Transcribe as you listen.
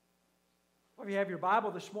If you have your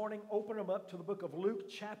Bible this morning, open them up to the book of Luke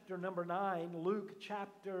chapter number 9. Luke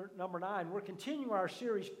chapter number 9. We're continuing our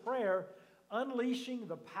series, Prayer, Unleashing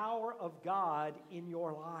the Power of God in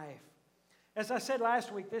Your Life. As I said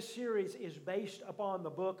last week, this series is based upon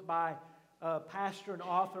the book by pastor and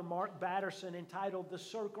author Mark Batterson entitled The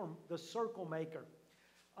Circle Maker.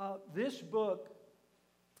 This book,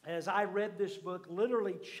 as I read this book,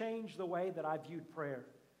 literally changed the way that I viewed prayer.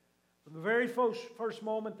 From the very first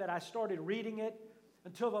moment that I started reading it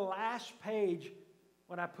until the last page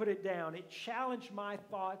when I put it down, it challenged my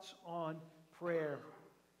thoughts on prayer.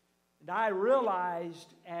 And I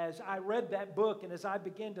realized as I read that book and as I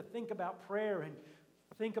began to think about prayer and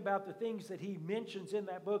think about the things that he mentions in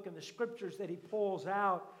that book and the scriptures that he pulls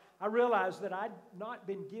out, I realized that I'd not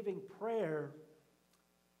been giving prayer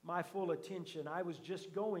my full attention. I was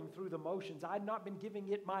just going through the motions. I had not been giving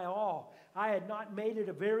it my all. I had not made it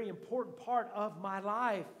a very important part of my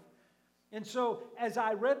life. And so as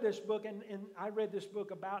I read this book, and I read this book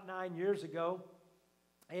about 9 years ago,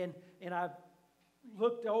 and I've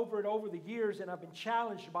looked over it over the years, and I've been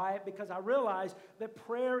challenged by it because I realize that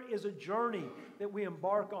prayer is a journey that we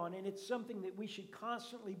embark on, and it's something that we should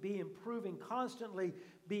constantly be improving, constantly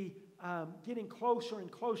be getting closer and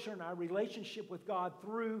closer in our relationship with God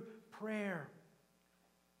through prayer.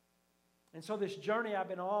 And so this journey I've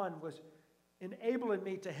been on was enabling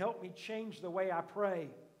me to help me change the way I pray.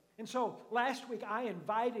 And so last week I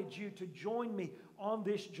invited you to join me on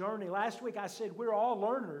this journey. Last week I said we're all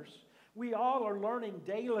learners. We all are learning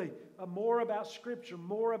daily more about Scripture,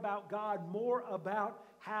 more about God, more about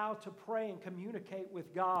how to pray and communicate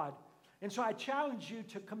with God. And so I challenge you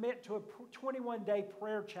to commit to a 21-day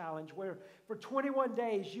prayer challenge where for 21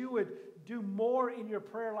 days you would do more in your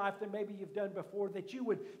prayer life than maybe you've done before, that you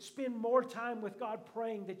would spend more time with God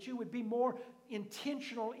praying, that you would be more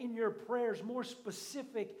intentional in your prayers, more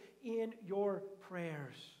specific in your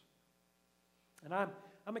prayers. And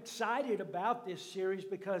I'm excited about this series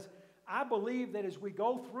because I believe that as we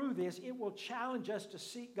go through this, it will challenge us to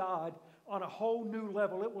seek God on a whole new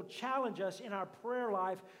level. It will challenge us in our prayer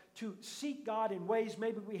life to seek God in ways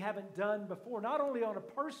maybe we haven't done before, not only on a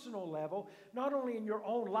personal level, not only in your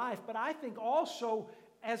own life, but I think also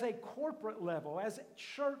as a corporate level, as a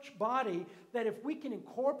church body, that if we can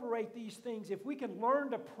incorporate these things, if we can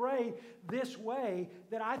learn to pray this way,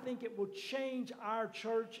 that I think it will change our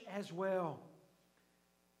church as well.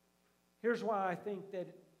 Here's why I think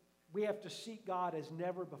that we have to seek God as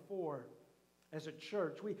never before as a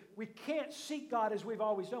church. We can't seek God as we've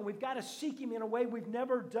always done. We've got to seek Him in a way we've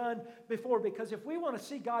never done before, because if we want to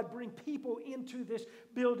see God bring people into this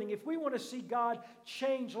building, if we want to see God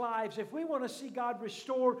change lives, if we want to see God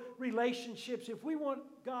restore relationships, if we want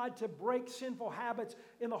God to break sinful habits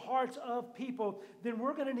in the hearts of people, then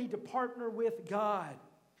we're going to need to partner with God.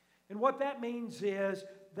 And what that means is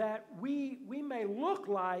that we may look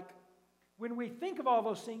like, when we think of all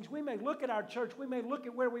those things, we may look at our church, we may look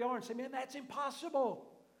at where we are and say, man, that's impossible.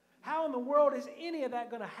 How in the world is any of that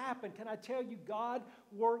going to happen? Can I tell you, God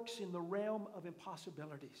works in the realm of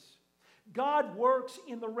impossibilities. God works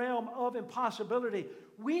in the realm of impossibility.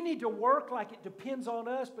 We need to work like it depends on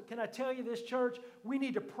us, but can I tell you this, church? We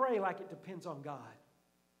need to pray like it depends on God.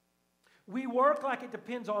 We work like it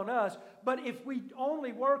depends on us, but if we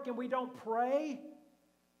only work and we don't pray,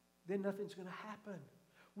 then nothing's going to happen.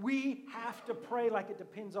 We have to pray like it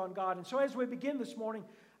depends on God. And so as we begin this morning,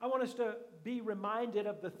 I want us to be reminded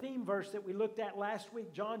of the theme verse that we looked at last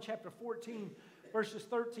week, John chapter 14, verses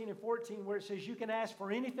 13 and 14, where it says, you can ask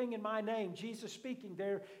for anything in my name. Jesus speaking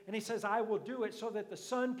there, and He says, I will do it so that the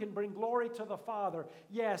Son can bring glory to the Father.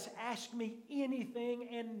 Yes, ask me anything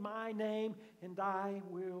in my name, and I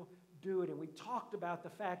will do it. And we talked about the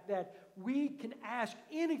fact that we can ask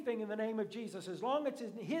anything in the name of Jesus as long as it's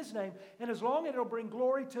in His name and as long as it'll bring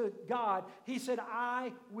glory to God. He said,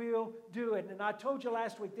 I will do it. And I told you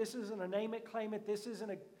last week, this isn't a name it, claim it. This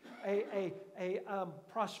isn't a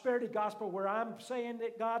prosperity gospel where I'm saying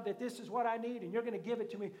that God, that this is what I need and you're going to give it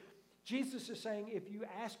to me. Jesus is saying, if you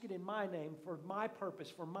ask it in my name for my purpose,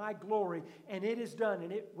 for my glory, and it is done,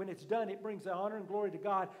 and when it's done, it brings the honor and glory to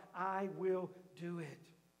God, I will do it.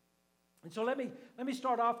 And so let me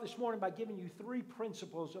start off this morning by giving you 3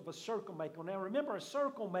 principles of a circle maker. Now remember, a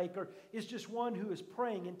circle maker is just one who is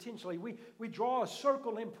praying intentionally. We draw a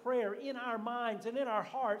circle in prayer in our minds and in our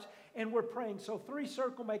hearts, and we're praying. So 3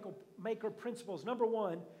 circle maker principles. Number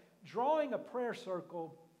 1, drawing a prayer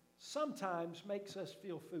circle sometimes makes us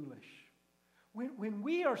feel foolish. When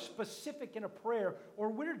we are specific in a prayer, or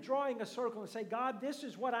we're drawing a circle and say, God, this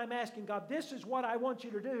is what I'm asking. God, this is what I want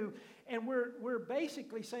you to do. And we're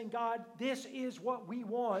basically saying, God, this is what we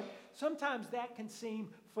want. Sometimes that can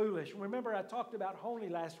seem foolish. Remember, I talked about Honey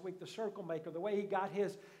last week, the circle maker, the way he got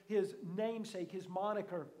his namesake, his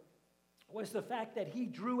moniker, was the fact that he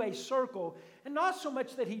drew a circle. And not so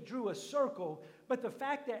much that he drew a circle, but the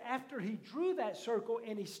fact that after he drew that circle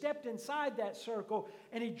and he stepped inside that circle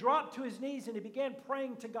and he dropped to his knees and he began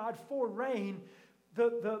praying to God for rain,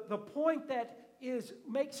 the point that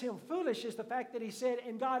makes him foolish is the fact that he said,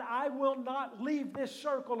 and God, I will not leave this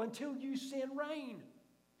circle until you send rain.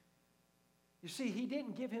 You see, he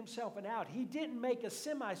didn't give himself an out. He didn't make a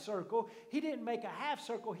semicircle. He didn't make a half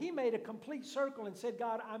circle. He made a complete circle and said,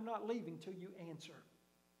 God, I'm not leaving till you answer.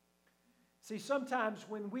 See, sometimes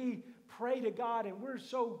when we pray to God and we're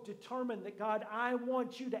so determined that, God, I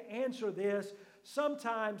want you to answer this,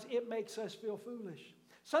 sometimes it makes us feel foolish.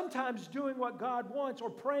 Sometimes doing what God wants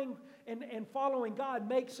or praying and following God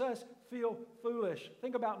makes us feel foolish.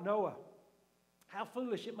 Think about Noah. How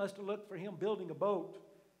foolish it must have looked for him building a boat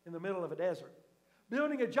in the middle of a desert.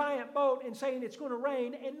 Building a giant boat and saying it's going to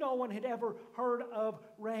rain, and no one had ever heard of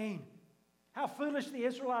rain. How foolish the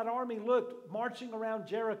Israelite army looked marching around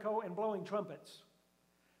Jericho and blowing trumpets.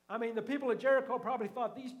 I mean, the people of Jericho probably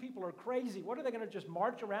thought, these people are crazy. What, are they going to just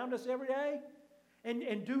march around us every day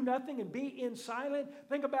and do nothing and be in silent?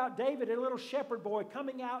 Think about David, a little shepherd boy,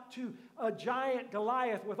 coming out to a giant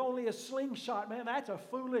Goliath with only a slingshot. Man, that's a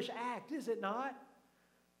foolish act, is it not?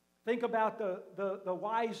 Think about the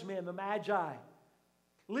wise men, the Magi,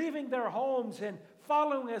 leaving their homes and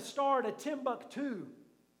following a star to Timbuktu.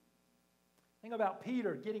 Think about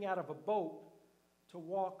Peter getting out of a boat to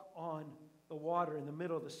walk on the water in the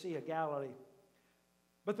middle of the Sea of Galilee.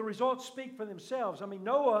 But the results speak for themselves. I mean,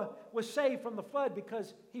 Noah was saved from the flood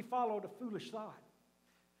because he followed a foolish thought.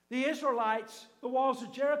 The Israelites, the walls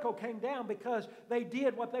of Jericho came down because they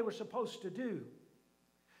did what they were supposed to do.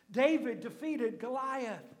 David defeated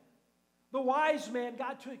Goliath. The wise men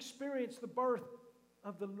got to experience the birth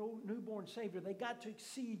of the newborn Savior. They got to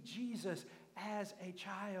see Jesus as a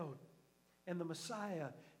child and the Messiah.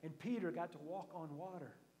 And Peter got to walk on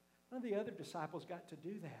water. None of the other disciples got to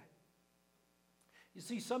do that. You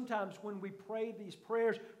see, sometimes when we pray these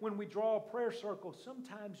prayers, when we draw a prayer circle,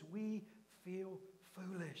 sometimes we feel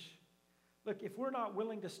foolish. Look, if we're not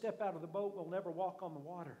willing to step out of the boat, we'll never walk on the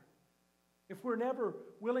water. If we're never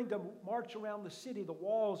willing to march around the city, the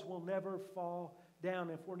walls will never fall down.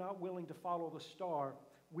 If we're not willing to follow the star,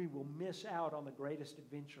 we will miss out on the greatest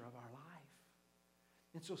adventure of our life.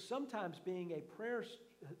 And so sometimes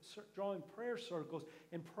drawing prayer circles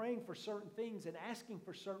and praying for certain things and asking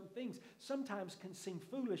for certain things sometimes can seem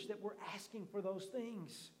foolish that we're asking for those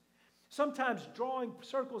things. Sometimes drawing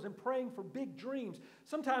circles and praying for big dreams.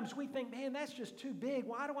 Sometimes we think, man, that's just too big.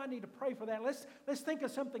 Why do I need to pray for that? Let's think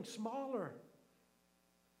of something smaller.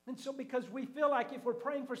 And so because we feel like if we're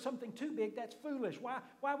praying for something too big, that's foolish.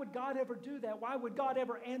 Why would God ever do that? Why would God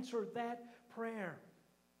ever answer that prayer?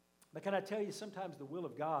 But can I tell you, sometimes the will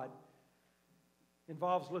of God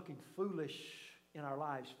involves looking foolish in our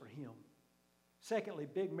lives for Him. Secondly,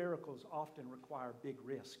 big miracles often require big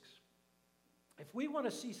risks. If we want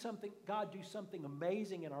to see God do something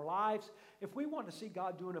amazing in our lives, if we want to see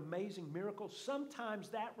God do an amazing miracle, sometimes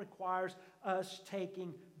that requires us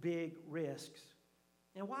taking big risks.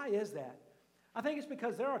 And why is that? I think it's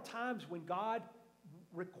because there are times when God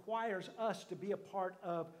requires us to be a part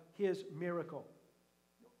of His miracle.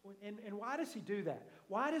 And why does He do that?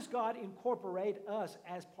 Why does God incorporate us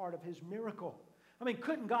as part of His miracle? I mean,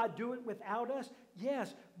 couldn't God do it without us?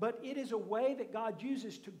 Yes, but it is a way that God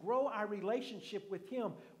uses to grow our relationship with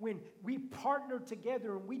Him when we partner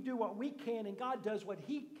together and we do what we can and God does what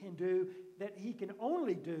He can do that He can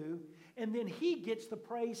only do, and then He gets the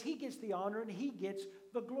praise, He gets the honor, and He gets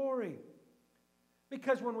the glory.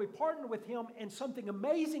 Because when we partner with Him and something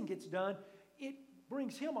amazing gets done, it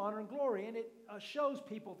brings Him honor and glory, and it shows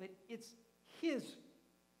people that it's His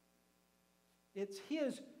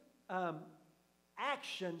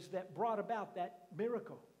actions that brought about that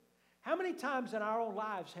miracle. How many times in our own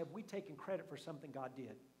lives have we taken credit for something God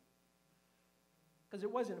did? Because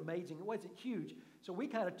it wasn't amazing, it wasn't huge, so we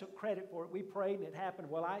kind of took credit for it. We prayed and it happened.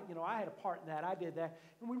 Well, I had a part in that, I did that,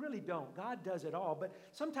 and we really don't. God does it all, but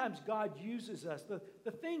sometimes God uses us.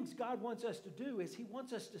 The things God wants us to do is He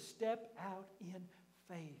wants us to step out in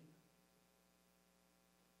faith.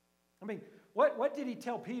 I mean, what did He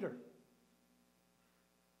tell Peter?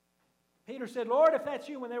 Peter said, Lord, if that's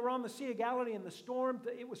you, when they were on the Sea of Galilee and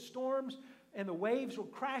it was storms, and the waves were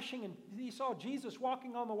crashing, and he saw Jesus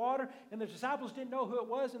walking on the water, and the disciples didn't know who it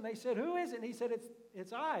was, and they said, "Who is it?" And he said,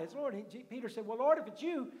 it's I, it's Lord. And Peter said, "Well, Lord, if it's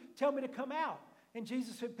you, tell me to come out." And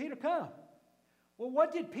Jesus said, "Peter, come." Well,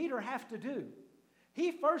 what did Peter have to do?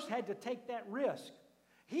 He first had to take that risk.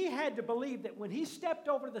 He had to believe that when he stepped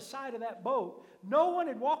over the side of that boat, no one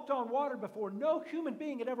had walked on water before. No human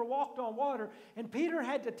being had ever walked on water. And Peter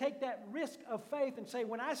had to take that risk of faith and say,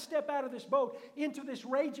 when I step out of this boat into this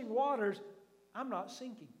raging waters, I'm not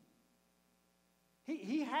sinking.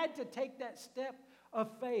 He had to take that step of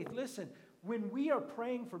faith. Listen, when we are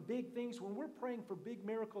praying for big things, when we're praying for big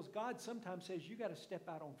miracles, God sometimes says, you got to step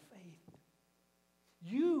out on faith.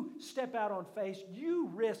 You step out on faith. You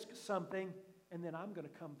risk something. And then I'm going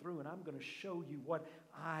to come through and I'm going to show you what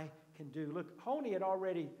I can do. Look, Honey had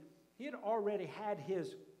already had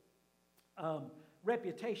his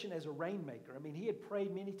reputation as a rainmaker. I mean, he had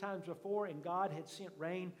prayed many times before and God had sent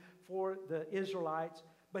rain for the Israelites.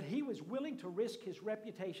 But he was willing to risk his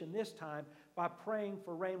reputation this time by praying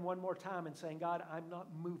for rain one more time and saying, God, I'm not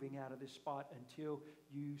moving out of this spot until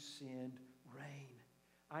you send rain.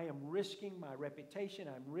 I am risking my reputation.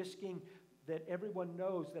 I'm risking that everyone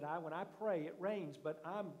knows that when I pray, it rains, but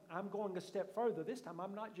I'm going a step further. This time,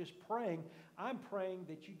 I'm not just praying. I'm praying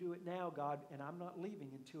that you do it now, God, and I'm not leaving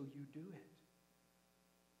until you do it.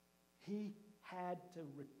 He had to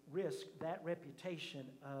risk that reputation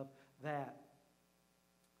of that.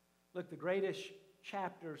 Look, the greatest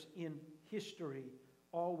chapters in history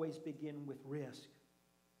always begin with risk.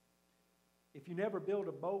 If you never build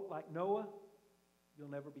a boat like Noah, you'll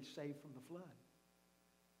never be saved from the flood.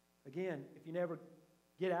 Again, if you never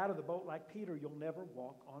get out of the boat like Peter, you'll never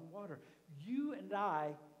walk on water. You and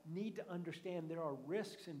I need to understand there are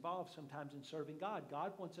risks involved sometimes in serving God.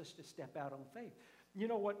 God wants us to step out on faith. You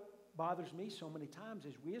know what bothers me so many times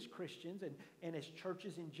is we as Christians and as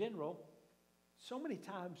churches in general, so many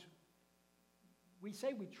times we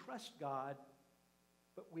say we trust God,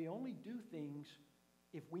 but we only do things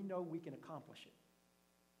if we know we can accomplish it.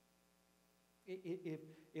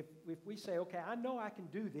 If we say, okay, I know I can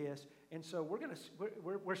do this, and so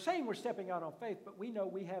we're saying we're stepping out on faith, but we know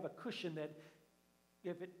we have a cushion that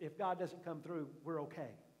if God doesn't come through, we're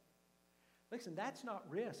okay. Listen, that's not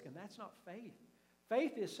risk, and that's not faith.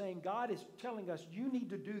 Faith is saying God is telling us, you need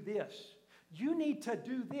to do this. You need to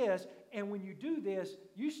do this, and when you do this,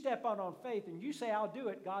 you step out on faith, and you say, I'll do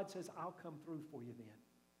it. God says, I'll come through for you then.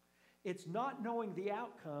 It's not knowing the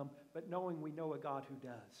outcome, but knowing we know a God who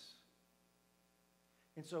does.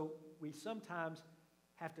 And so we sometimes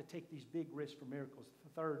have to take these big risks for miracles. The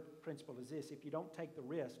third principle is this: if you don't take the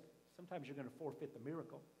risk, sometimes you're going to forfeit the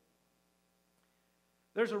miracle.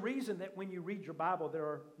 There's a reason that when you read your Bible, there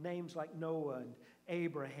are names like Noah and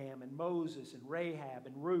Abraham and Moses and Rahab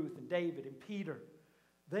and Ruth and David and Peter.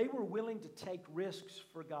 They were willing to take risks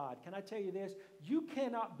for God. Can I tell you this? You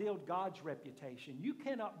cannot build God's reputation. You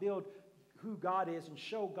cannot build who God is and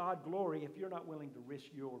show God glory if you're not willing to risk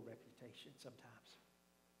your reputation sometimes.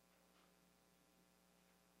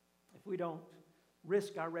 If we don't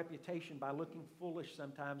risk our reputation by looking foolish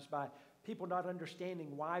sometimes, by people not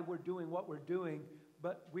understanding why we're doing what we're doing,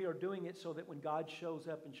 but we are doing it so that when God shows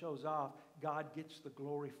up and shows off, God gets the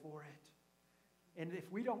glory for it. And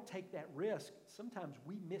if we don't take that risk, sometimes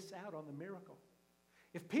we miss out on the miracle.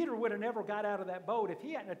 If Peter would have never got out of that boat, if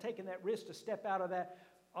he hadn't have taken that risk to step out of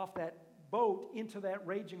off that boat into that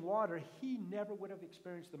raging water, he never would have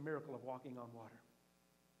experienced the miracle of walking on water.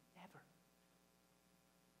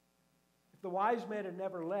 The wise men had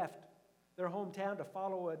never left their hometown to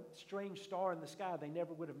follow a strange star in the sky, they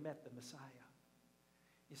never would have met the Messiah.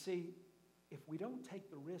 You see, if we don't take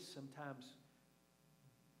the risk, sometimes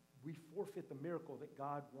we forfeit the miracle that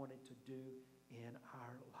God wanted to do in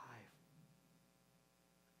our life.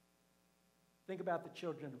 Think about the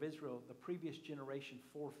children of Israel. The previous generation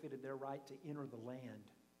forfeited their right to enter the land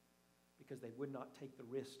because they would not take the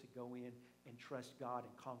risk to go in and trust God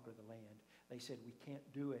and conquer the land. They said, we can't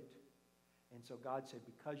do it. And so God said,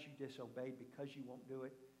 because you disobeyed, because you won't do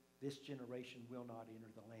it, this generation will not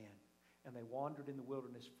enter the land. And they wandered in the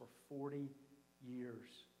wilderness for 40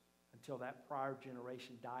 years until that prior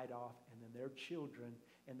generation died off, and then their children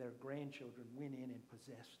and their grandchildren went in and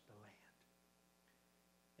possessed the land.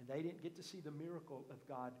 And they didn't get to see the miracle of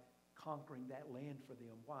God conquering that land for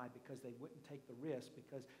them. Why? Because they wouldn't take the risk,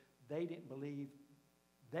 because they didn't believe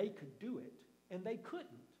they could do it, and they couldn't.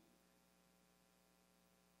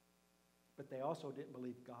 But they also didn't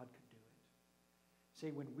believe God could do it. See,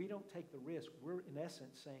 when we don't take the risk, we're in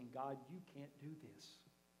essence saying, God, you can't do this.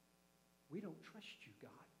 We don't trust you, God.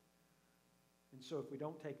 And so if we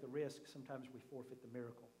don't take the risk, sometimes we forfeit the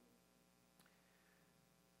miracle.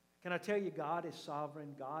 Can I tell you, God is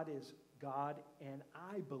sovereign, God is God, and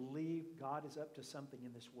I believe God is up to something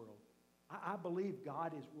in this world. I believe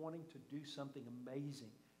God is wanting to do something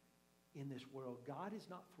amazing in this world. God is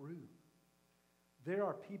not through. There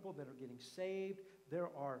are people that are getting saved. There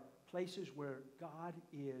are places where God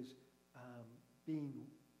is being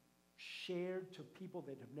shared to people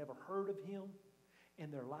that have never heard of Him,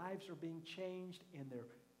 and their lives are being changed, and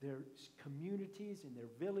their communities and their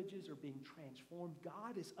villages are being transformed.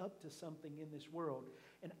 God is up to something in this world,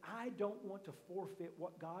 and I don't want to forfeit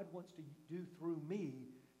what God wants to do through me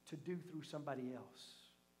to do through somebody else.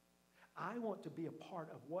 I want to be a part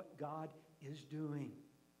of what God is doing.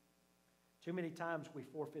 Too many times we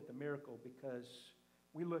forfeit the miracle because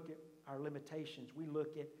we look at our limitations. We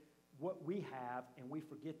look at what we have, and we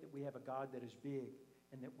forget that we have a God that is big,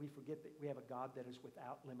 and that we forget that we have a God that is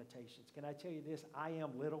without limitations. Can I tell you this? I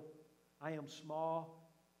am little, I am small,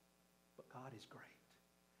 but God is great.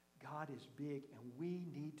 God is big, and we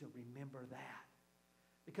need to remember that.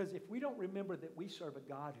 Because if we don't remember that we serve a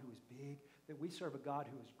God who is big, that we serve a God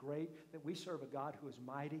who is great, that we serve a God who is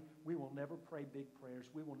mighty, we will never pray big prayers.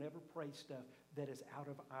 We will never pray stuff that is out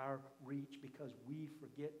of our reach because we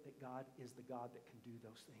forget that God is the God that can do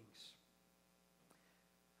those things.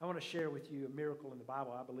 I want to share with you a miracle in the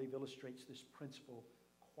Bible I believe illustrates this principle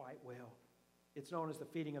quite well. It's known as the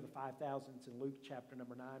feeding of the 5,000. It's in Luke chapter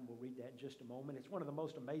number 9. We'll read that in just a moment. It's one of the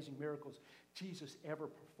most amazing miracles Jesus ever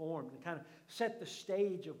performed. And kind of set the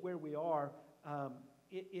stage of where we are.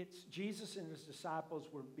 It's Jesus and his disciples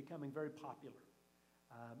were becoming very popular.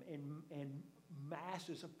 And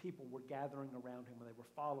masses of people were gathering around him, and they were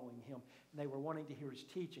following him. And they were wanting to hear his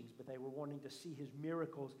teachings, but they were wanting to see his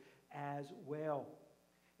miracles as well.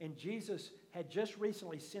 And Jesus had just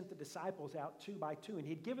recently sent the disciples out 2 by 2, and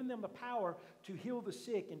he'd given them the power to heal the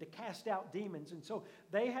sick and to cast out demons. And so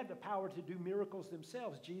they had the power to do miracles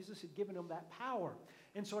themselves. Jesus had given them that power.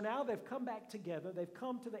 And so now they've come back together. They've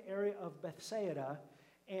come to the area of Bethsaida,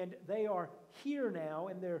 and they are here now,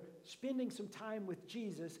 and they're spending some time with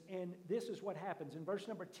Jesus. And this is what happens. In verse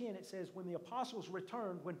number 10, it says, when the apostles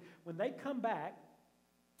returned, when they come back,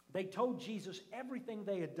 they told Jesus everything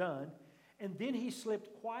they had done. And then he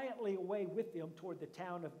slipped quietly away with them toward the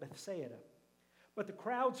town of Bethsaida. But the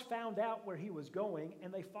crowds found out where he was going,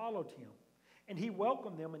 and they followed him. And he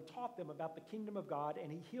welcomed them and taught them about the kingdom of God,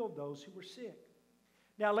 and he healed those who were sick.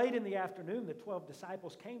 Now, late in the afternoon, the 12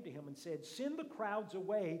 disciples came to him and said, send the crowds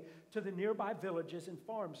away to the nearby villages and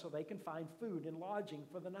farms so they can find food and lodging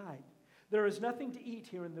for the night. There is nothing to eat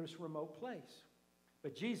here in this remote place.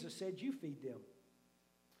 But Jesus said, you feed them.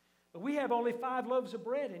 But we have only 5 loaves of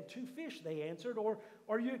bread and 2 fish, they answered. Or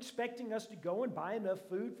are you expecting us to go and buy enough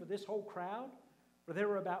food for this whole crowd? For there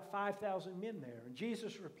were about 5,000 men there. And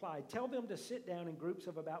Jesus replied, tell them to sit down in groups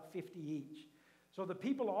of about 50 each. So the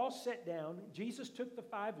people all sat down. Jesus took the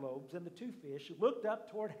 5 loaves and the 2 fish, looked up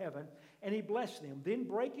toward heaven, and he blessed them. Then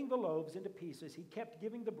breaking the loaves into pieces, he kept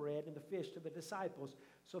giving the bread and the fish to the disciples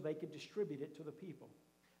so they could distribute it to the people.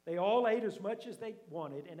 They all ate as much as they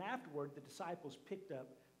wanted, and afterward the disciples picked up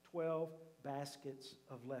 12 baskets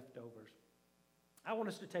of leftovers. I want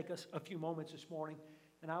us to take us a few moments this morning,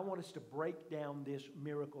 and I want us to break down this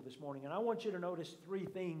miracle this morning. And I want you to notice 3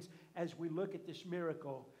 things as we look at this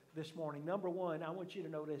miracle this morning. Number 1, I want you to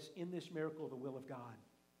notice in this miracle the will of God.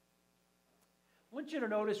 I want you to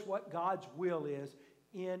notice what God's will is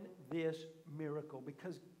in this miracle,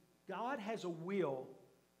 because God has a will.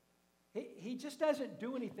 He just doesn't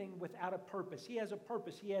do anything without a purpose. He has a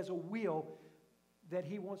purpose. He has a will that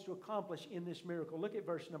he wants to accomplish in this miracle. Look at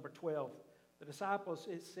verse number 12. The disciples,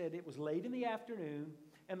 it said it was late in the afternoon,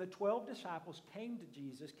 and the 12 disciples came to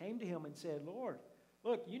Jesus, came to him and said, Lord,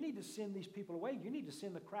 look, you need to send these people away. You need to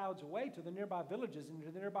send the crowds away to the nearby villages and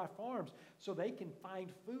to the nearby farms so they can find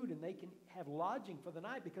food and they can have lodging for the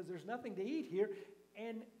night, because there's nothing to eat here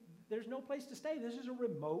and there's no place to stay. This is a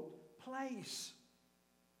remote place.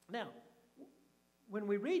 Now, when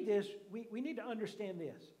we read this, we need to understand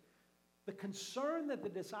this. The concern that the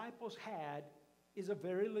disciples had is a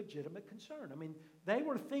very legitimate concern. I mean, they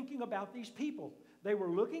were thinking about these people. They were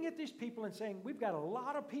looking at these people and saying, we've got a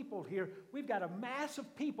lot of people here. We've got a mass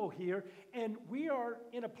of people here, and we are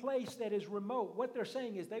in a place that is remote. What they're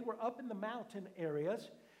saying is they were up in the mountain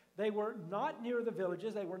areas. They were not near the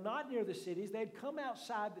villages. They were not near the cities. They had come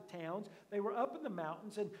outside the towns. They were up in the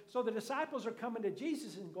mountains. And so the disciples are coming to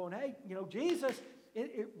Jesus and going, hey, Jesus,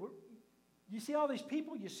 you see all these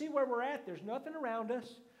people? You see where we're at? There's nothing around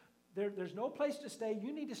us. There's no place to stay.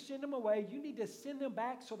 You need to send them away. You need to send them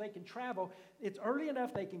back so they can travel. It's early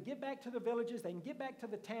enough they can get back to the villages. They can get back to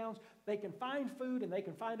the towns. They can find food and they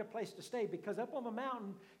can find a place to stay, because up on the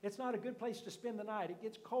mountain, it's not a good place to spend the night. It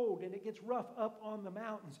gets cold and it gets rough up on the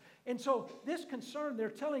mountains. And so this concern they're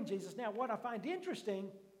telling Jesus. Now, what I find interesting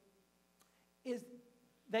is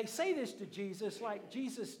they say this to Jesus like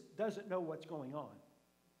Jesus doesn't know what's going on.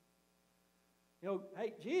 You know,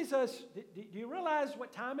 hey, Jesus, do you realize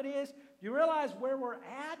what time it is? Do you realize where we're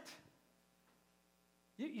at?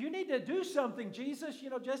 You need to do something, Jesus,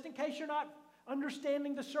 just in case you're not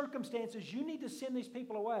understanding the circumstances. You need to send these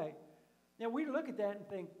people away. Now, we look at that and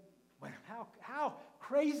think, well, how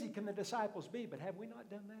crazy can the disciples be? But have we not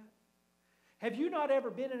done that? Have you not ever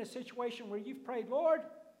been in a situation where you've prayed, Lord,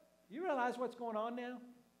 you realize what's going on now?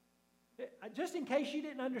 Just in case you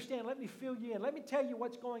didn't understand, let me fill you in. Let me tell you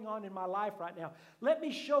what's going on in my life right now. Let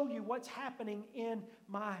me show you what's happening in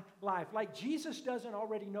my life. Like Jesus doesn't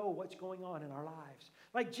already know what's going on in our lives.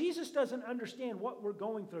 Like Jesus doesn't understand what we're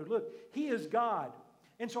going through. Look, He is God.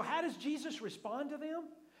 And so how does Jesus respond to them?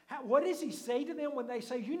 What does He say to them when they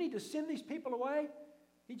say, you need to send these people away?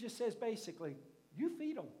 He just says basically, you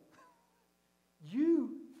feed them.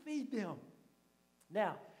 You feed them.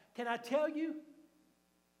 Now, can I tell you,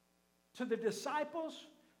 to the disciples,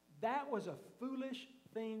 that was a foolish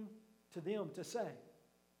thing to them to say.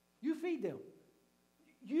 You feed them.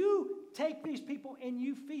 You take these people and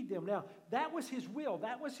you feed them. Now, that was His will.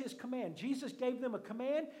 That was His command. Jesus gave them a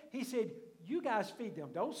command. He said, you guys feed them.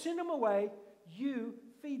 Don't send them away. You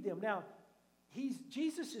feed them. Now,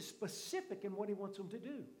 Jesus is specific in what He wants them to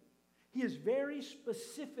do. He is very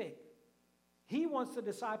specific. He wants the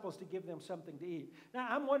disciples to give them something to eat. Now,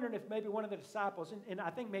 I'm wondering if maybe one of the disciples, and I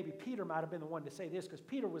think maybe Peter might have been the one to say this, because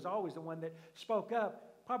Peter was always the one that spoke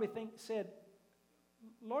up, probably said,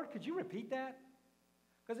 Lord, could you repeat that?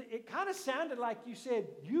 Because it kind of sounded like you said,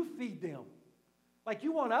 you feed them. Like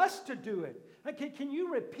you want us to do it. Can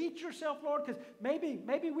you repeat yourself, Lord? Because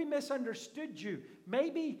maybe we misunderstood you.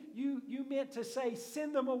 Maybe you meant to say,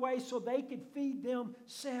 send them away so they could feed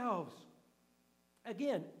themselves.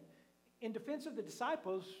 Again, in defense of the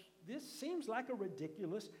disciples, this seems like a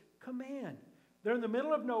ridiculous command. They're in the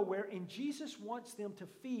middle of nowhere, and Jesus wants them to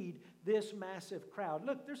feed this massive crowd.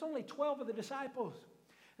 Look, there's only 12 of the disciples.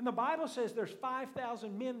 And the Bible says there's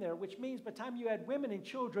 5,000 men there, which means by the time you add women and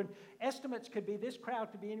children, estimates could be this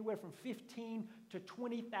crowd could be anywhere from 15 to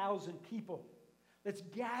 20,000 people that's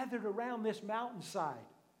gathered around this mountainside.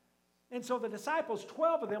 And so the disciples,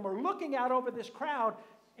 12 of them, are looking out over this crowd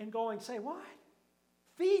and going, say, what?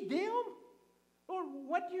 Feed them? Lord,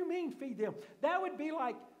 what do you mean feed them? That would be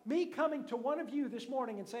like me coming to one of you this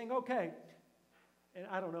morning and saying, okay, and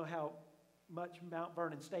I don't know how much Mount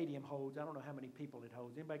Vernon Stadium holds. I don't know how many people it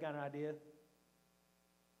holds. Anybody got an idea?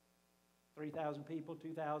 3,000 people,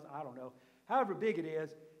 2,000, I don't know. However big it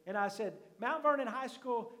is. And I said, Mount Vernon High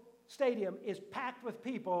School Stadium is packed with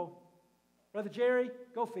people. Brother Jerry,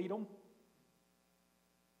 go feed them.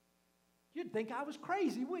 You'd think I was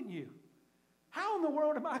crazy, wouldn't you? How in the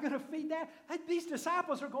world am I going to feed that? These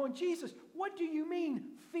disciples are going, Jesus, what do you mean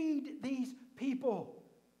feed these people?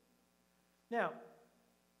 Now,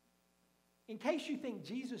 in case you think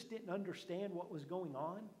Jesus didn't understand what was going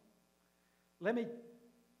on, let me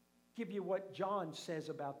give you what John says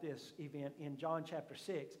about this event in John chapter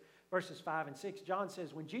 6, verses 5 and 6. John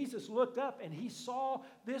says, when Jesus looked up and he saw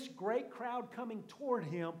this great crowd coming toward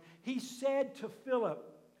him, he said to Philip,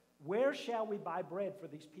 where shall we buy bread for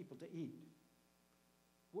these people to eat?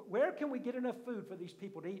 Where can we get enough food for these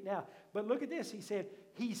people to eat now? But look at this. He said,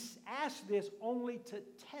 he asked this only to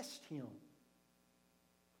test him.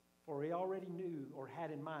 For he already knew or had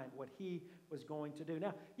in mind what he was going to do.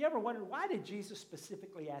 Now, you ever wondered, why did Jesus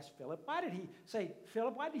specifically ask Philip? Why did he say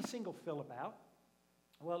Philip? Why did he single Philip out?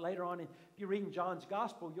 Well, later on, if you read in John's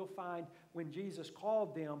gospel, you'll find when Jesus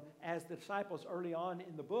called them as the disciples early on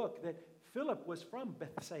in the book that Philip was from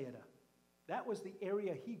Bethsaida. That was the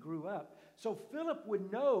area he grew up. So Philip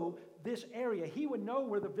would know this area. He would know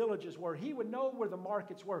where the villages were. He would know where the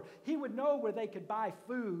markets were. He would know where they could buy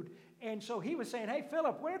food. And so he was saying, hey,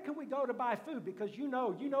 Philip, where can we go to buy food? Because you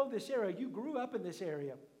know this area. You grew up in this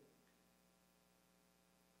area.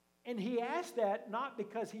 And he asked that not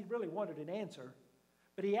because he really wanted an answer,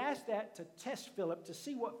 but he asked that to test Philip, to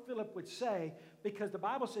see what Philip would say, because the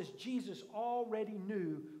Bible says Jesus already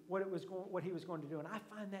knew what he was going to do. And I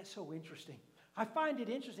find that so interesting. I find it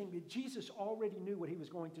interesting that Jesus already knew what he was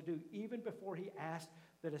going to do even before he asked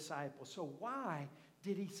the disciples. So why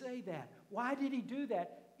did he say that? Why did he do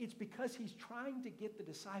that? It's because he's trying to get the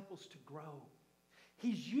disciples to grow.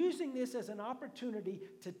 He's using this as an opportunity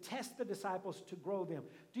to test the disciples, to grow them.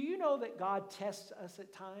 Do you know that God tests us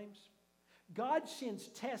at times? God sends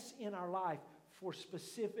tests in our life for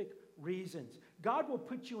specific reasons. God will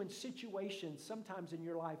put you in situations sometimes in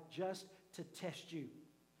your life just to test you.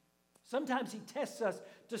 Sometimes He tests us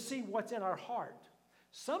to see what's in our heart.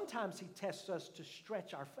 Sometimes He tests us to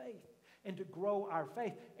stretch our faith and to grow our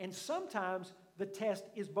faith. And sometimes the test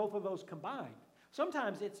is both of those combined.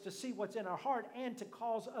 Sometimes it's to see what's in our heart and to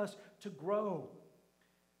cause us to grow.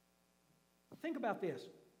 Think about this.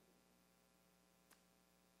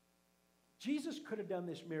 Jesus could have done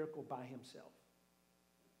this miracle by Himself.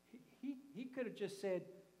 He could have just said,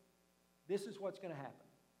 this is what's going to happen.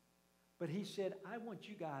 But He said, I want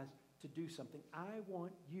you guys to do something. I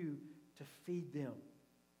want you to feed them.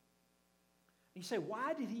 You say,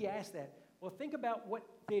 why did He ask that? Well, think about what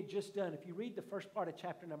they had just done. If you read the first part of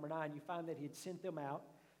chapter number 9, you find that He had sent them out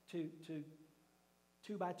to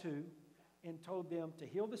two by two and told them to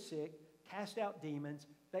heal the sick, cast out demons.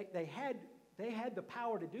 They had the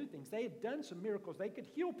power to do things. They had done some miracles. They could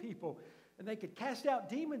heal people, and they could cast out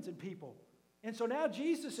demons in people. And so now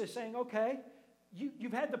Jesus is saying, okay,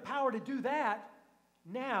 you've had the power to do that.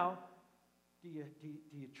 Now, do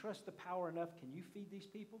you trust the power enough? Can you feed these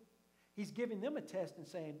people? He's giving them a test and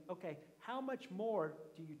saying, okay, how much more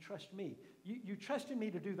do you trust me? You trusted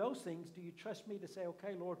me to do those things. Do you trust me to say,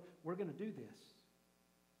 okay, Lord, we're going to do this?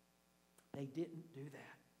 They didn't do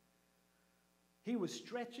that. He was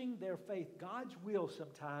stretching their faith. God's will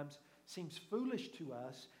sometimes seems foolish to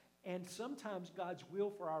us, and sometimes God's will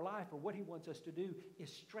for our life, or what He wants us to do,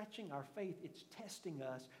 is stretching our faith. It's testing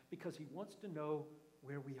us because He wants to know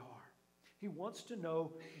where we are. He wants to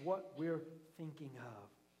know what we're thinking of.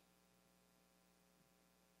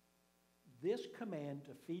 This command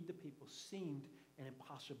to feed the people seemed an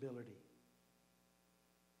impossibility.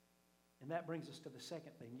 And that brings us to the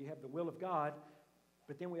second thing. You have the will of God,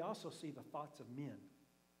 but then we also see the thoughts of men.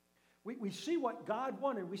 We see what God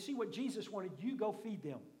wanted. We see what Jesus wanted. You go feed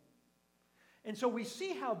them. And so we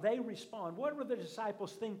see how they respond. What were the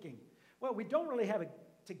disciples thinking? Well, we don't really have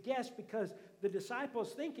to guess, because the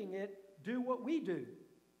disciples thinking it do what we do.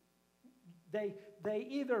 They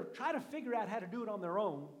either try to figure out how to do it on their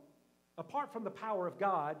own, apart from the power of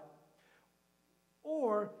God,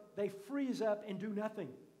 or they freeze up and do nothing.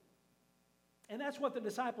 And that's what the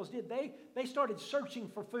disciples did. They started searching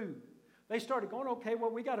for food. They started going, okay, well,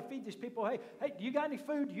 we got to feed these people. Hey, do you got any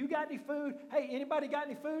food? Do you got any food? Hey, anybody got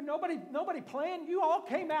any food? Nobody planned. You all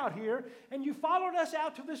came out here, and you followed us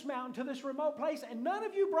out to this mountain, to this remote place, and none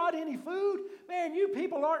of you brought any food? Man, you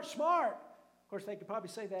people aren't smart. Of course, they could probably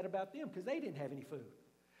say that about them, because they didn't have any food.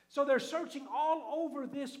 So they're searching all over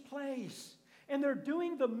this place, and they're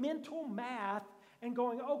doing the mental math and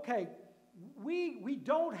going, okay, we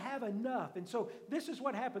don't have enough. And so this is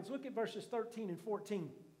what happens. Look at verses 13 and 14.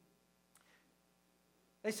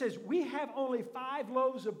 It says, we have only 5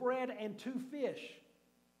 loaves of bread and 2 fish.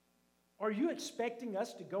 Are you expecting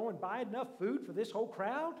us to go and buy enough food for this whole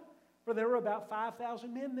crowd? For there were about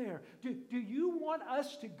 5,000 men there. Do you want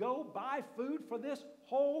us to go buy food for this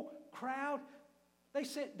whole crowd? They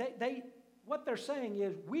said, what they're saying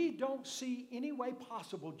is, we don't see any way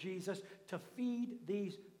possible, Jesus, to feed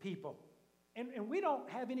these people. And we don't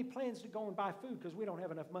have any plans to go and buy food because we don't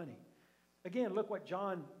have enough money. Again, look what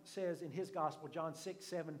John says in his gospel, John 6,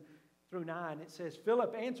 7 through 9. It says,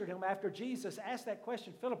 Philip answered him after Jesus asked that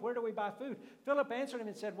question, Philip, where do we buy food? Philip answered him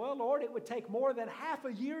and said, well, Lord, it would take more than half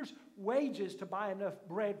a year's wages to buy enough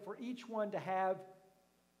bread for each one to have,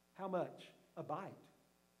 how much? A bite.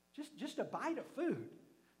 Just a bite of food.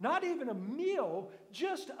 Not even a meal,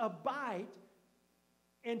 just a bite.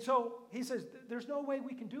 And so he says, there's no way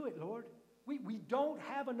we can do it, Lord. We don't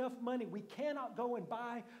have enough money. We cannot go and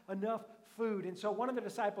buy enough food. And so one of the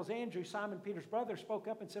disciples, Andrew, Simon Peter's brother, spoke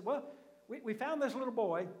up and said, well, we found this little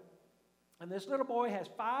boy, and this little boy has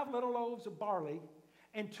 5 little loaves of barley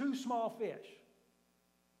and 2 small fish.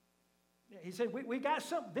 He said, we got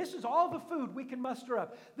some. This is all the food we can muster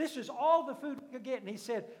up. This is all the food we could get. And he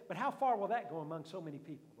said, but how far will that go among so many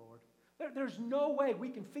people, Lord? There's no way we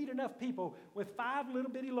can feed enough people with 5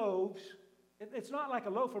 little bitty loaves. It's not like a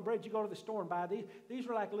loaf of bread you go to the store and buy. These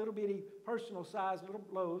were like little bitty personal size little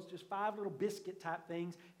loaves, just 5 little biscuit type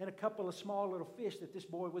things, and a couple of small little fish that this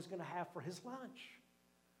boy was going to have for his lunch.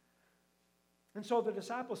 And so the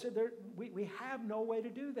disciples said, we have no way to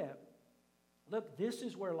do that. Look, this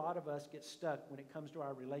is where a lot of us get stuck when it comes to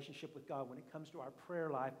our relationship with God, when it comes to our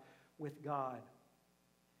prayer life with God.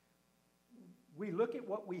 We look at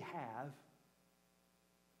what we have.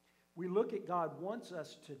 We look at God wants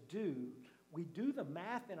us to do. We do the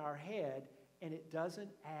math in our head, and it doesn't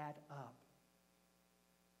add up.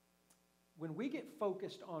 when we get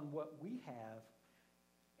focused on what we have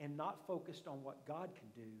and not focused on what God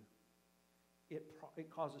can do, it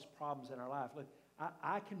causes problems in our life. Look,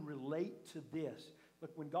 I can relate to this. Look,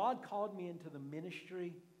 when God called me into the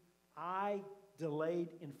ministry, I delayed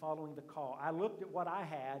in following the call. I looked at what I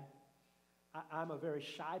had. I'm a very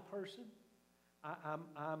shy person.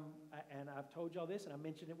 And I've told y'all this, and I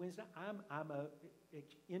mentioned it Wednesday. I'm an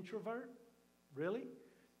introvert, really.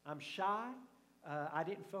 I'm shy. I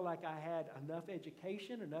didn't feel like I had enough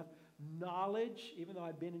education, enough knowledge, even though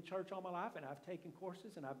I'd been in church all my life, and I've taken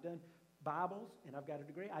courses, and I've done Bibles, and I've got a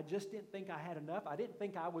degree. I just didn't think I had enough. I didn't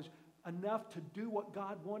think I was enough to do what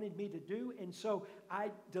God wanted me to do, and so I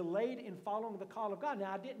delayed in following the call of God.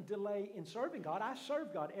 Now, I didn't delay in serving God. I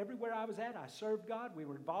served God everywhere I was at. I served God. We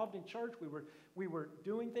were involved in church. We were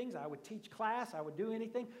doing things. I would teach class. I would do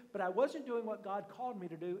anything, but I wasn't doing what God called me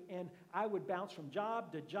to do, and I would bounce from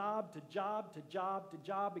job to job to job to job to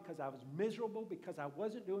job because I was miserable, because I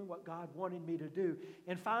wasn't doing what God wanted me to do.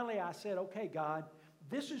 And finally, I said, okay, God,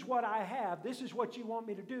 this is what I have. This is what you want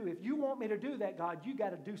me to do. If you want me to do that, God, you got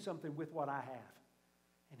to do something with what I have.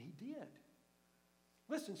 And he did.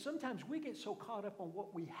 Listen, sometimes we get so caught up on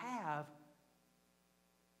what we have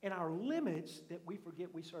and our limits that we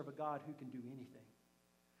forget we serve a God who can do anything,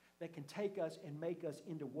 that can take us and make us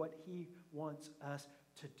into what he wants us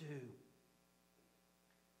to do.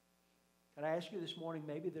 Can I ask you this morning,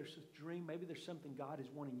 maybe there's a dream, maybe there's something God is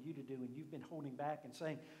wanting you to do, and you've been holding back and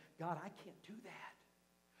saying, God, I can't do that.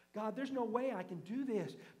 God, there's no way I can do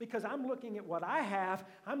this because I'm looking at what I have,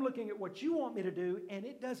 I'm looking at what you want me to do, and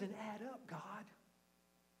it doesn't add up, God.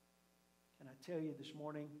 Can I tell you this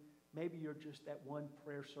morning, maybe you're just that one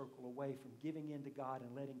prayer circle away from giving in to God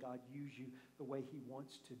and letting God use you the way he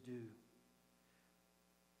wants to do.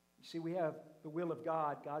 You see, we have the will of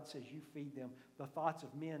God. God says you feed them. The thoughts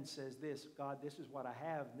of men says this, God, this is what I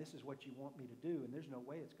have, and this is what you want me to do, and there's no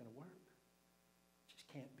way it's going to work. It just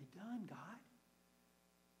can't be done, God.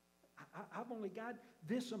 I've only got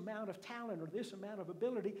this amount of talent or this amount of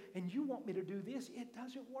ability, and you want me to do this. It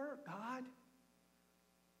doesn't work, God.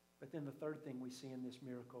 But then the third thing we see in this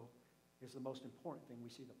miracle is the most important thing. We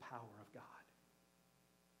see the power of God.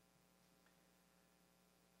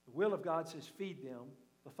 The will of God says, feed them.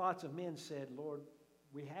 The thoughts of men said, Lord,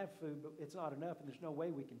 we have food, but it's not enough, and there's no way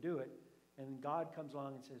we can do it. And then God comes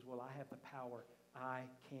along and says, well, I have the power. I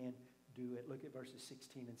can do it. Look at verses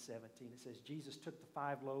 16 and 17. It says, Jesus took the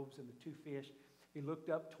 5 loaves and the 2 fish. He looked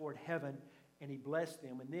up toward heaven and he blessed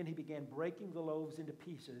them. And then he began breaking the loaves into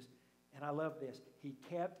pieces. And I love this. He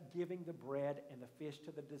kept giving the bread and the fish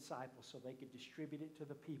to the disciples so they could distribute it to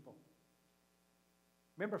the people.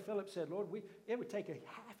 Remember, Philip said, Lord, it would take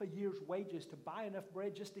half a year's wages to buy enough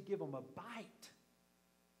bread just to give them a bite.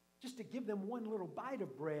 Just to give them one little bite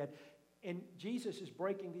of bread. And Jesus is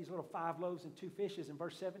breaking these little 5 loaves and 2 fishes. And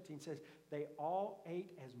verse 17 says, they all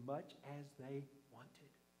ate as much as they wanted.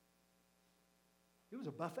 It was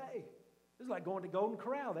a buffet. It was like going to Golden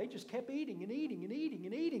Corral. They just kept eating and eating and eating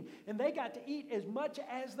and eating. And they got to eat as much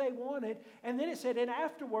as they wanted. And then it said, and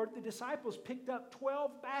afterward, the disciples picked up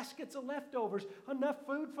 12 baskets of leftovers, enough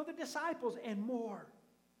food for the disciples and more.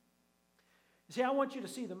 See, I want you to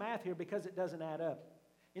see the math here because it doesn't add up.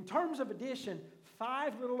 In terms of addition,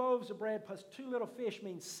 5 little loaves of bread plus 2 little fish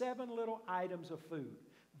means 7 little items of food.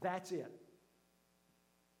 That's it.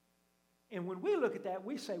 And when we look at that,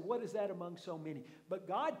 we say, what is that among so many? But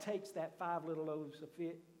God takes that 5 little loaves of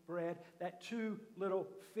bread, that 2 little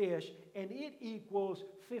fish, and it equals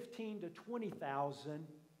 15 to 20,000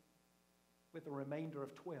 with a remainder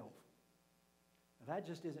of 12. Now, that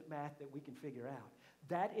just isn't math that we can figure out.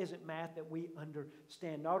 That isn't math that we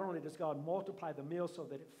understand. Not only does God multiply the meal so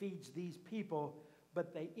that it feeds these people,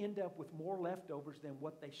 but they end up with more leftovers than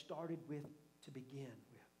what they started with to begin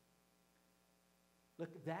with.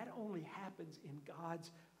 Look, that only happens in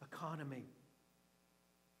God's economy.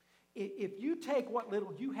 If you take what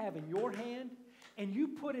little you have in your hand and you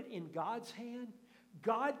put it in God's hand,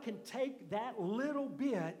 God can take that little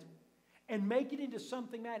bit and make it into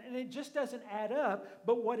something that, and it just doesn't add up,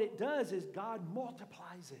 but what it does is God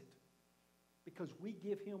multiplies it because we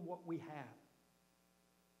give him what we have.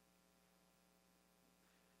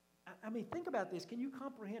 I mean, think about this. Can you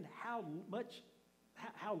comprehend how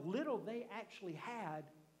little they actually had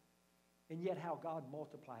and yet how God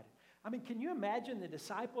multiplied it? I mean, can you imagine the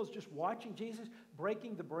disciples just watching Jesus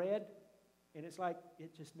breaking the bread, and it's like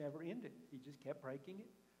it just never ended. He just kept breaking it.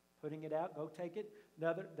 Putting it out, go take it.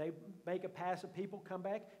 They make a pass of people, come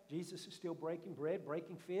back. Jesus is still breaking bread,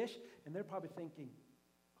 breaking fish. And they're probably thinking,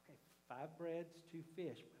 okay, 5 breads, 2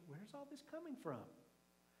 fish. Where's all this coming from?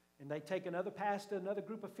 And they take another pass to another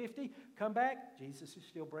group of 50, come back, Jesus is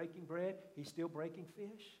still breaking bread, he's still breaking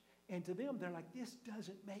fish. And to them, they're like, this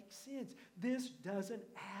doesn't make sense. This doesn't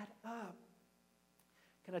add up.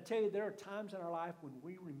 Can I tell you, there are times in our life when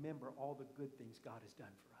we remember all the good things God has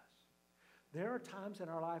done for us. There are times in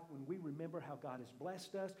our life when we remember how God has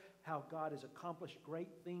blessed us, how God has accomplished great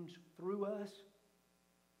things through us.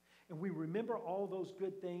 And we remember all those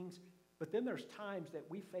good things, but then there's times that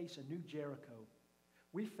we face a new Jericho.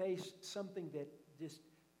 We face something that just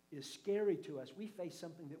is scary to us. We face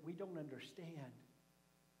something that we don't understand.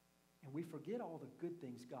 And we forget all the good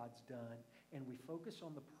things God's done, and we focus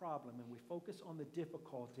on the problem, and we focus on the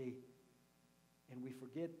difficulty, and we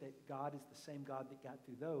forget that God is the same God that got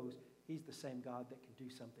through those. He's the same God that can do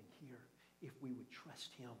something here if we would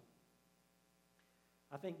trust him.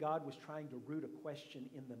 I think God was trying to root a question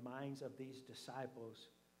in the minds of these disciples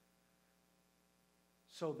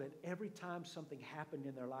so that every time something happened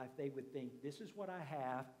in their life, they would think, this is what I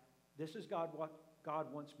have, this is what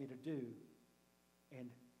God wants me to do, and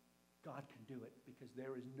God can do it because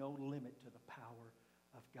there is no limit to the power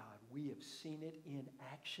of God. We have seen it in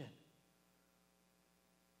action.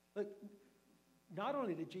 Look, not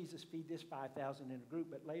only did Jesus feed this 5,000 in a group,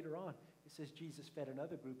 but later on, it says Jesus fed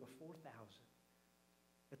another group of 4,000.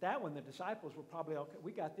 But that one, the disciples were probably, okay,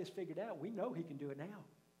 we got this figured out. We know he can do it now.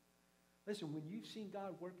 Listen, when you've seen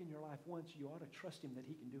God work in your life once, you ought to trust him that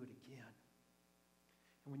he can do it again.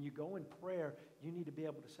 And when you go in prayer, you need to be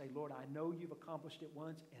able to say, Lord, I know you've accomplished it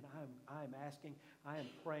once, and I am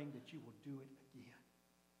praying that you will do it again.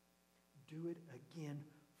 Do it again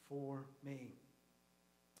for me.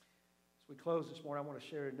 As we close this morning, I want to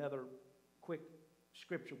share another quick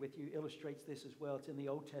scripture with you. It illustrates this as well. It's in the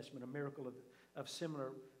Old Testament, a miracle of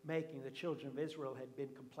similar making. The children of Israel had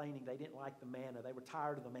been complaining. They didn't like the manna. They were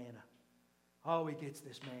tired of the manna. Oh, he gets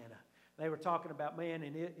this manna. They were talking about, man,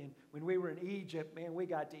 and when we were in Egypt, man, we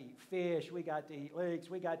got to eat fish, we got to eat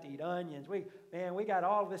leeks, we got to eat onions, we got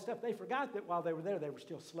all of this stuff. They forgot that while they were there, they were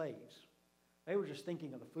still slaves. They were just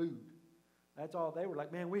thinking of the food. That's all. They were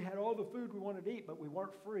like, man, we had all the food we wanted to eat, but we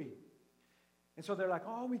weren't free. And so they're like,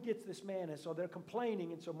 oh, we get this manna. So they're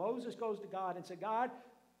complaining. And so Moses goes to God and said, God,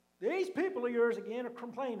 these people of yours again are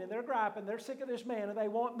complaining. They're griping. They're sick of this manna. They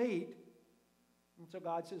want meat. And so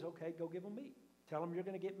God says, okay, go give them meat. Tell them you're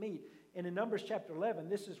going to get meat. And in Numbers chapter 11,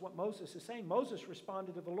 this is what Moses is saying. Moses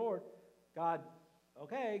responded to the Lord, God,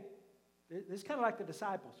 okay, this is kind of like the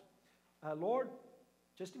disciples. Lord,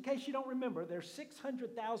 just in case you don't remember, there's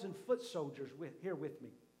 600,000 foot soldiers here with me.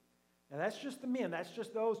 Now that's just the men. That's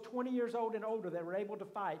just those 20 years old and older that were able to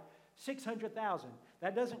fight. 600,000.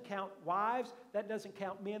 That doesn't count wives. That doesn't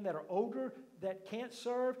count men that are older that can't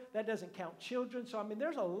serve. That doesn't count children. So, I mean,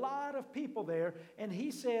 there's a lot of people there. And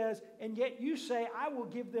he says, and yet you say, I will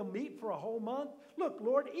give them meat for a whole month. Look,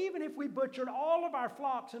 Lord, even if we butchered all of our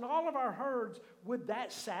flocks and all of our herds, would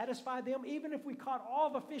that satisfy them? Even if we caught all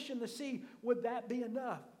the fish in the sea, would that be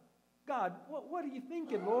enough? God, what are you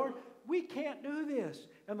thinking, Lord? We can't do this.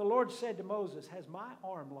 And the Lord said to Moses, has my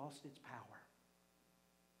arm lost its power?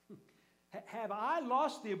 Have I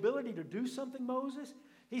lost the ability to do something, Moses?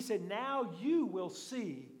 He said, now you will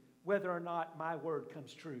see whether or not my word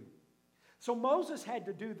comes true. So Moses had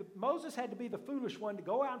to be the foolish one to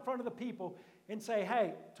go out in front of the people and say,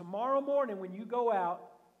 hey, tomorrow morning when you go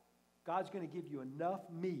out, God's going to give you enough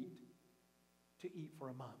meat to eat for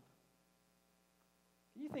a month.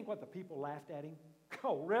 Can you think what the people laughed at him?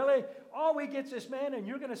 Oh, really? All we get's this man, and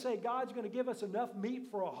you're going to say God's going to give us enough meat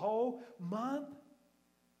for a whole month?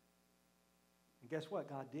 And guess what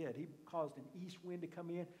God did? He caused an east wind to come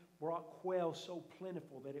in, brought quail so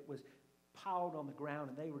plentiful that it was piled on the ground,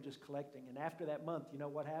 and they were just collecting. And after that month, you know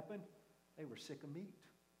what happened? They were sick of meat.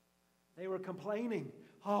 They were complaining.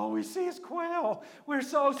 Oh, we see his quail. We're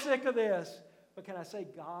so sick of this. But can I say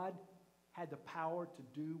God had the power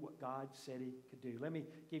to do what God said he could do? Let me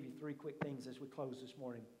give you three quick things as we close this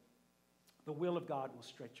morning. The will of God will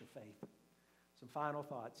stretch your faith. Some final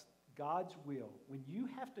thoughts. God's will. When you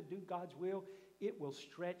have to do God's will, it will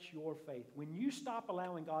stretch your faith. When you stop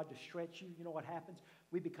allowing God to stretch you, you know what happens?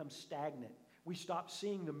 We become stagnant. We stop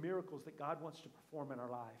seeing the miracles that God wants to perform in our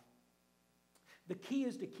life. The key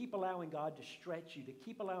is to keep allowing God to stretch you, to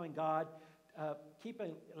keep allowing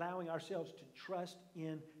ourselves to trust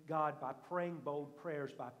in God by praying bold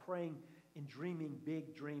prayers, by praying and dreaming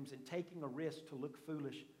big dreams, and taking a risk to look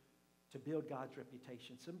foolish to build God's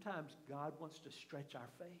reputation. Sometimes God wants to stretch our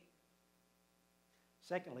faith.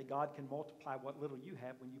 Secondly, God can multiply what little you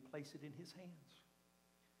have when you place it in his hands.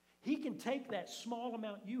 He can take that small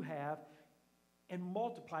amount you have and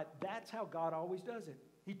multiply it. That's how God always does it.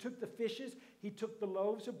 He took the fishes, he took the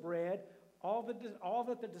loaves of bread, all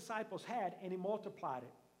that the disciples had, and he multiplied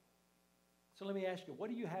it. So let me ask you, what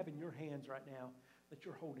do you have in your hands right now that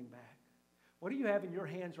you're holding back? What do you have in your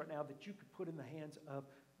hands right now that you could put in the hands of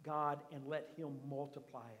God and let him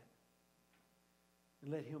multiply it?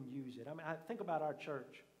 And let him use it. I mean, I think about our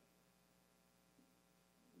church.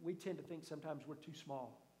 We tend to think sometimes we're too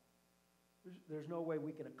small. There's no way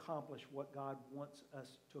we can accomplish what God wants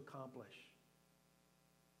us to accomplish.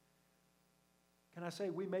 Can I say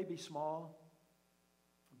we may be small,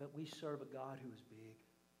 but we serve a God who is big.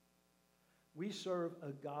 We serve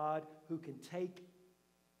a God who can take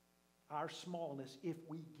our smallness if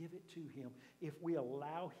we give it to him, if we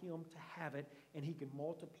allow him to have it, and he can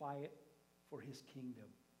multiply it for his kingdom.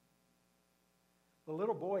 The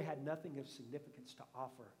little boy had nothing of significance to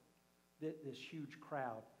offer this huge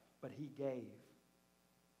crowd, but he gave.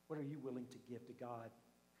 What are you willing to give to God?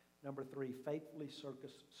 Number 3, faithfully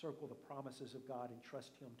circle the promises of God and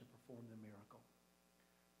trust him to perform the miracle.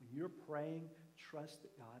 When you're praying, trust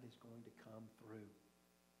that God is going to come through.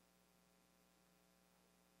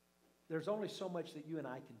 There's only so much that you and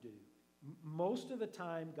I can do. Most of the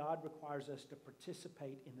time, God requires us to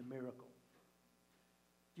participate in the miracle.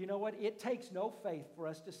 Do you know what? It takes no faith for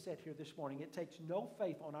us to sit here this morning. It takes no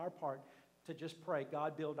faith on our part to just pray,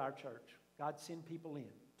 God, build our church. God, send people in.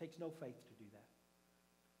 It takes no faith to do that.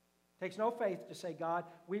 It takes no faith to say, God,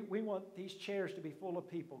 we want these chairs to be full of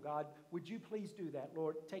people. God, would you please do that,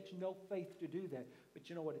 Lord? It takes no faith to do that. But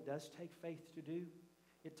you know what it does take faith to do?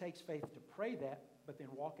 It takes faith to pray that, but then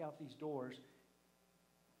walk out these doors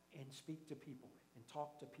and speak to people and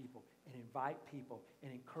talk to people and invite people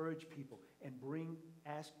and encourage people and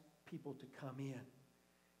ask people to come in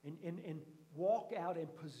and walk out and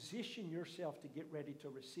position yourself to get ready to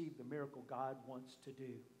receive the miracle God wants to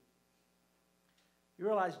do. You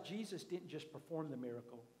realize Jesus didn't just perform the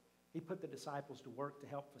miracle. He put the disciples to work to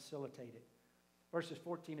help facilitate it. Verses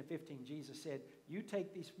 14 and 15, Jesus said, you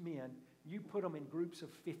take these men, you put them in groups of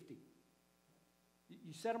 50.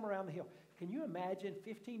 You set them around the hill. Can you imagine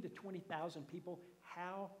 15 to 20,000 people,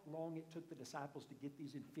 how long it took the disciples to get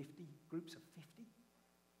these in 50 groups of 50?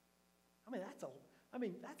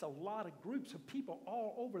 That's a lot of groups of people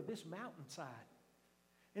all over this mountainside.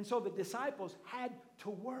 And so the disciples had to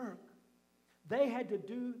work. They had to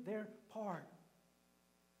do their part.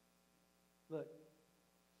 Look,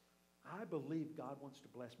 I believe God wants to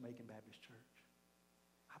bless Macon Baptist Church.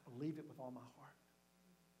 I believe it with all my heart.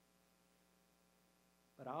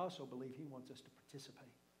 But I also believe he wants us to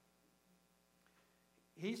participate.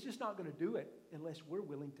 He's just not going to do it unless we're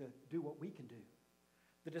willing to do what we can do.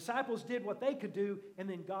 The disciples did what they could do, and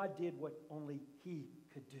then God did what only he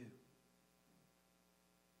could do.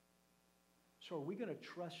 So are we going to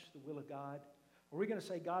trust the will of God? Are we going to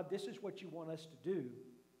say, God, this is what you want us to do?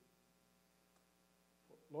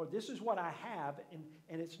 Lord, this is what I have,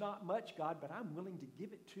 and it's not much, God, but I'm willing to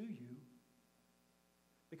give it to you.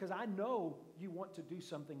 Because I know you want to do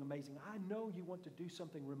something amazing. I know you want to do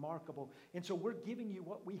something remarkable. And so we're giving you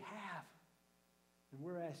what we have. And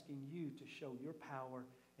we're asking you to show your power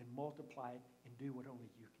and multiply it and do what only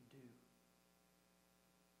you can.